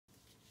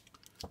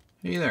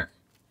Hey there,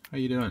 how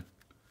you doing?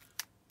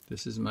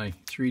 This is my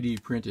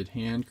 3D printed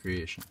hand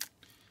creation,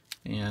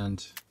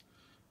 and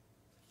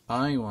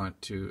I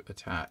want to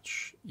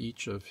attach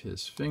each of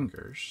his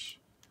fingers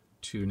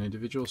to an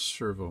individual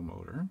servo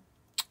motor,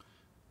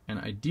 and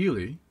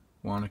ideally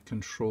want to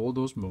control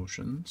those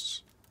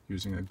motions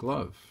using a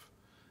glove,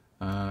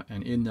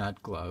 and in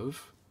that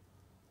glove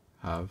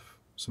have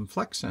some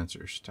flex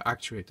sensors to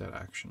actuate that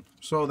action.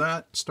 So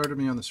that started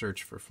me on the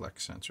search for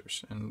flex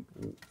sensors. And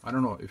I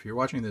don't know, if you're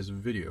watching this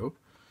video,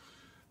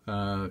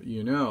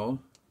 you know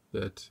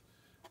that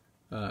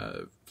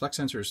flex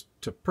sensors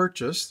to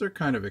purchase, they're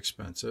kind of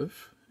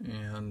expensive,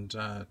 and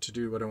to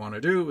do what I want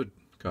to do would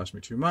cost me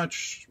too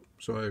much.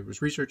 So I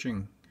was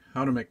researching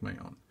how to make my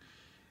own.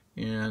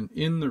 And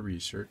in the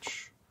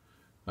research,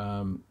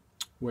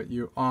 what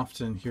you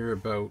often hear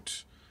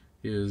about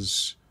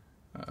is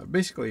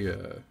basically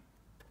a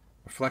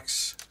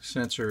flex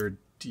sensor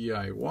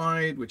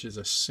DIY, which is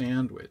a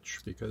sandwich,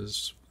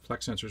 because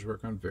flex sensors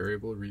work on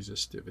variable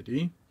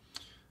resistivity.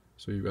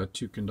 So you've got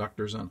two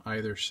conductors on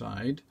either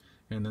side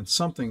and then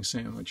something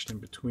sandwiched in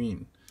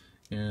between.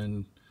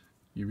 And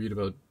you read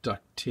about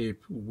duct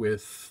tape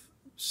with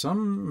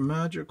some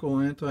magical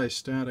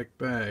anti-static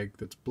bag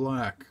that's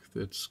black,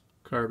 that's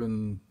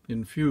carbon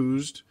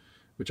infused,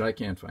 which I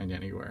can't find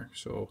anywhere.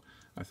 So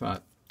I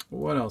thought,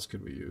 what else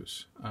could we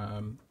use?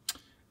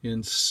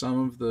 In some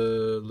of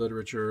the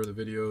literature, the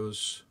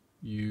videos,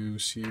 you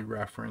see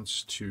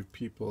reference to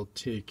people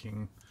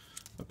taking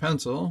a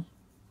pencil,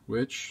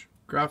 which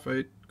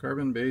graphite,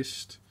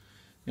 carbon-based,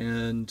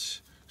 and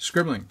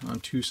scribbling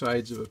on two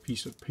sides of a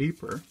piece of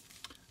paper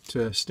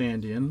to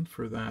stand in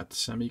for that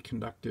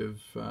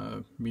semi-conductive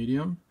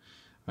medium.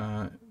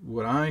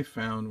 What I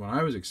found when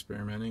I was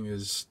experimenting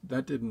is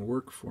that didn't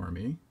work for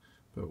me.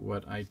 But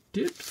what I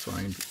did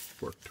find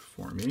worked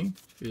for me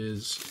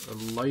is a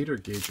lighter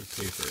gauge of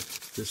paper.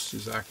 This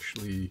is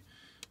actually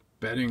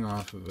bedding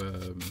off of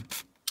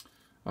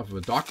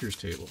a doctor's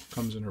table.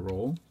 Comes in a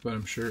roll, but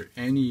I'm sure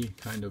any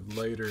kind of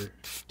lighter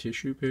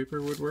tissue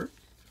paper would work.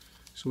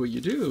 So what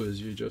you do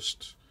is you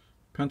just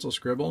pencil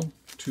scribble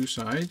two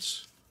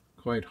sides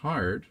quite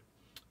hard,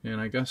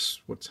 and I guess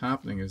what's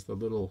happening is the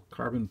little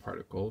carbon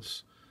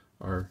particles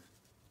are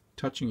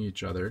touching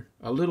each other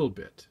a little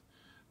bit.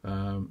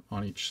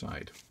 On each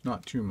side,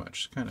 not too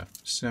much, kind of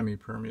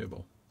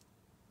semi-permeable.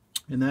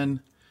 And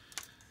then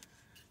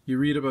you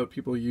read about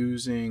people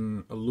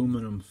using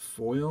aluminum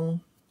foil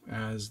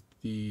as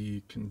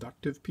the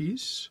conductive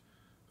piece.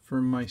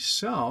 For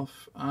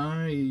myself,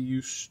 I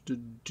used to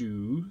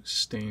do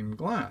stained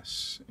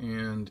glass,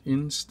 and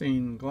in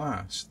stained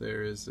glass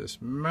there is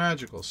this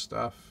magical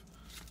stuff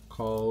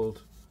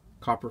called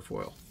copper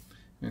foil.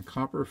 And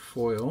copper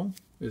foil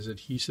is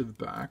adhesive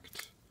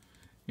backed,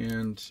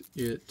 and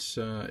it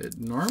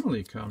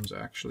normally comes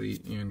actually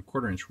in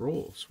 1/4-inch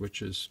rolls,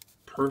 which is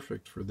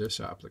perfect for this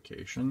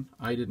application.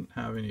 I didn't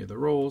have any of the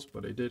rolls,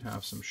 but I did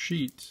have some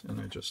sheets, and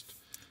I just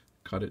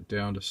cut it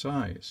down to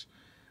size.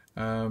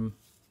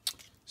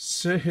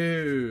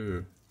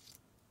 So,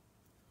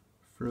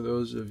 for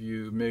those of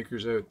you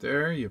makers out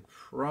there, you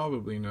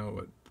probably know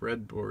what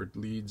breadboard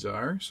leads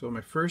are. So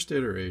my first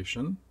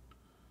iteration,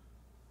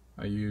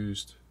 I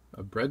used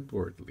a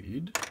breadboard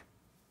lead,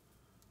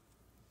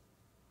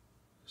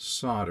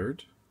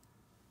 soldered,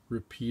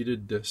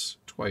 repeated this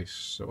twice,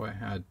 so I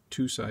had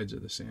two sides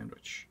of the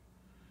sandwich.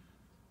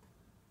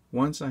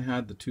 Once I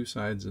had the two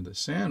sides of the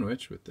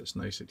sandwich with this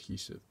nice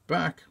adhesive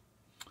back,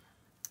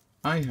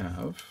 I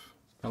have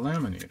a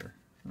laminator.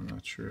 I'm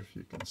not sure if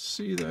you can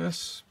see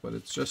this, but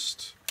it's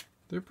just,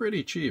 they're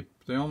pretty cheap.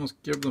 They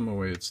almost give them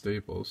away at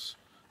Staples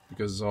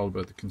because it's all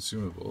about the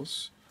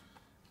consumables.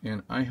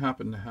 And I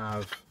happen to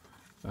have,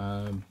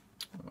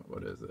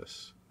 what is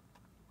this?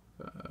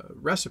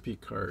 Recipe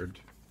card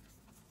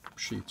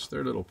sheets.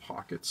 They're little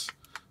pockets.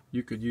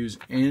 You could use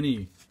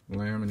any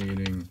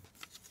laminating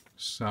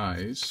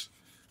size,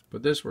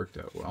 but this worked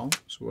out well.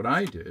 So what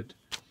I did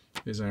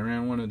is I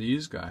ran one of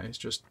these guys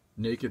just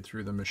naked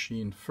through the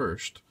machine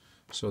first,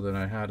 so that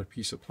I had a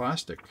piece of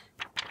plastic,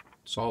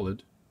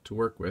 solid, to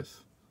work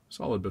with,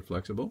 solid but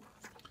flexible,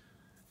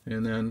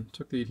 and then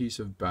took the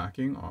adhesive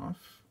backing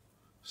off,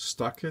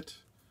 stuck it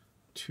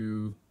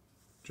to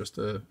just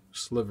a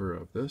sliver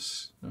of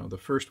this. Now the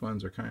first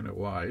ones are kind of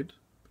wide,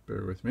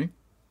 bear with me.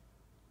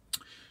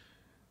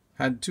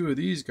 Had two of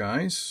these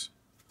guys,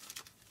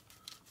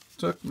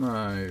 took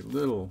my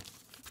little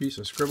piece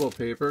of scribble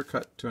paper,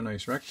 cut to a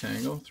nice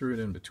rectangle, threw it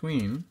in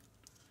between,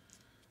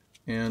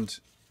 and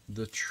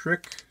the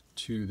trick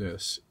to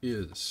this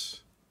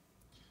is,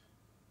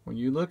 when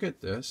you look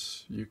at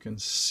this, you can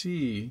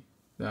see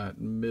that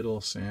middle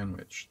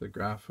sandwich, the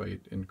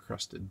graphite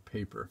encrusted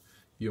paper.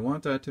 You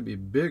want that to be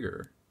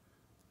bigger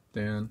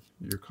than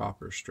your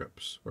copper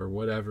strips or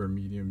whatever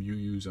medium you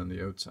use on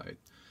the outside.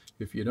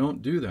 If you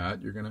don't do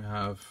that, you're going to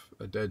have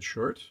a dead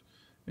short,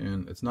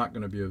 and it's not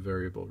going to be a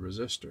variable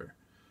resistor.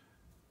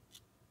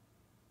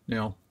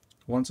 Now,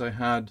 once I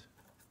had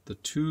the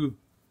two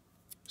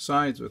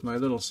sides with my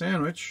little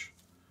sandwich,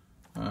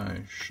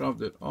 I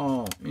shoved it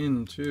all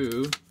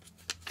into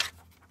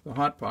the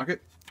hot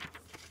pocket,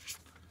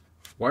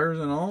 wires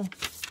and all,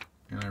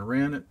 and I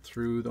ran it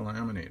through the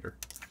laminator.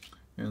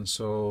 And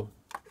so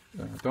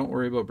don't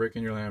worry about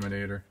breaking your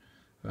laminator.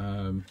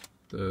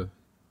 The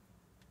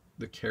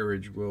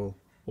carriage will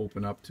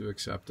open up to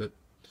accept it.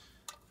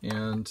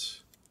 And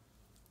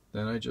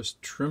then I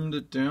just trimmed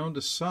it down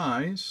to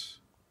size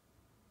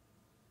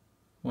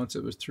once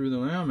it was through the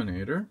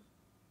laminator.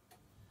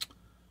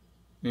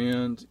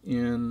 And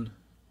in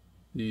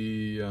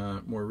the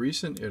more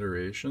recent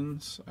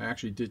iterations, I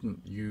actually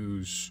didn't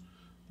use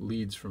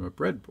leads from a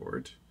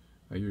breadboard.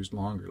 I used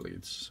longer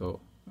leads,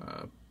 so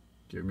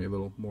give me a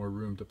little more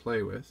room to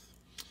play with.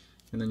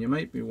 And then you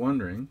might be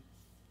wondering,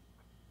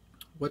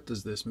 what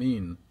does this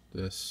mean?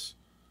 This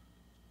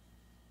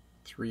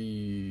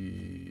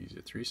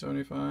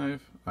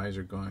 375? Eyes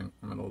are going,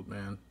 I'm an old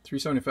man.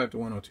 375 to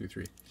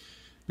 1023.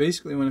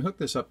 Basically, when I hook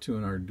this up to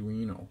an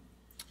Arduino,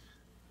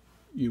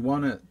 you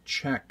want to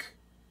check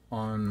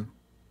on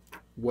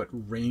what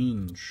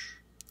range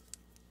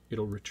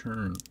it'll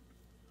return.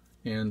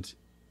 And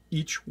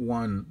each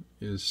one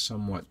is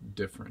somewhat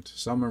different.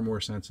 Some are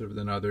more sensitive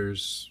than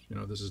others. You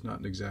know, this is not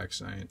an exact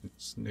science,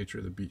 it's the nature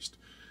of the beast.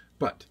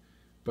 But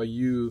by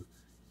you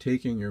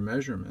taking your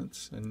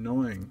measurements and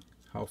knowing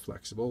how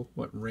flexible,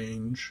 what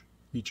range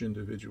each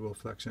individual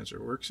flex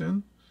sensor works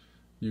in,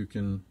 you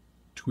can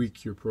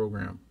tweak your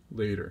program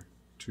later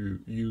to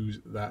use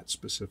that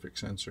specific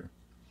sensor.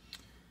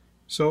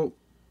 So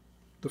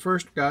the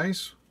first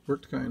guys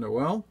worked kind of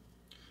well.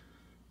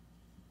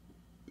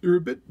 They're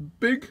a bit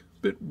big,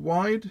 bit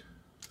wide,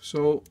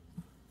 so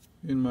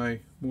in my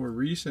more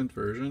recent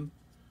version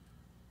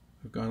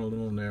I've gone a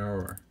little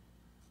narrower.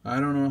 I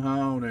don't know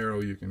how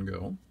narrow you can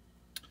go,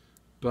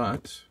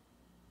 but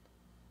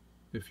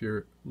if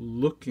you're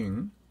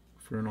looking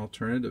for an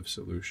alternative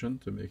solution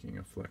to making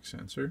a flex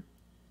sensor,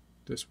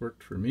 this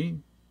worked for me,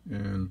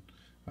 and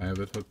I have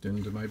it hooked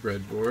into my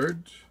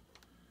breadboard,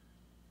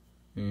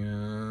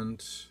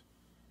 and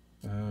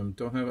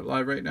don't have it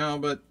live right now,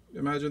 but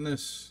imagine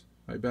this.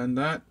 I bend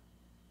that,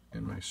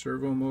 and my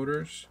servo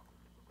motors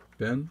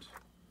bend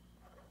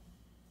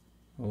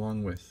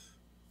along with.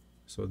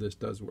 So this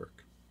does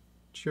work.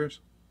 Cheers.